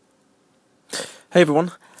Hey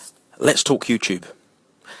everyone, let's talk YouTube.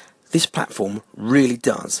 This platform really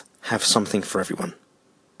does have something for everyone.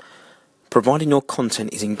 Providing your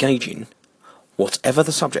content is engaging, whatever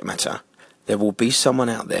the subject matter, there will be someone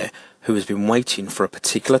out there who has been waiting for a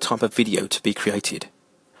particular type of video to be created.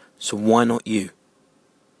 So why not you?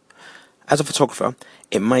 As a photographer,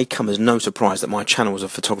 it may come as no surprise that my channels are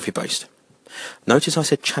photography based. Notice I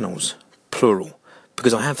said channels, plural,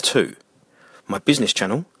 because I have two. My business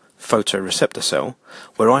channel, Photo Receptor Cell,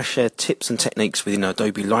 where I share tips and techniques within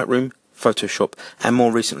Adobe Lightroom, Photoshop and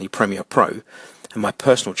more recently Premiere Pro, and my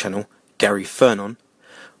personal channel, Gary Fernon,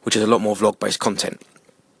 which is a lot more vlog based content.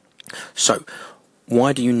 So,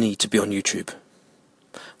 why do you need to be on YouTube?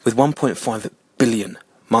 With 1.5 billion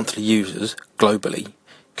monthly users globally,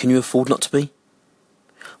 can you afford not to be?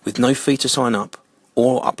 With no fee to sign up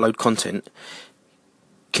or upload content,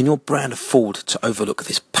 can your brand afford to overlook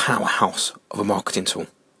this powerhouse of a marketing tool?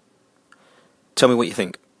 Tell me what you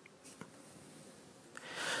think.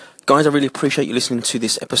 Guys, I really appreciate you listening to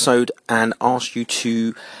this episode and ask you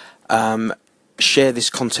to share this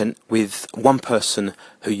content with one person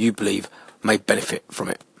who you believe may benefit from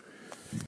it.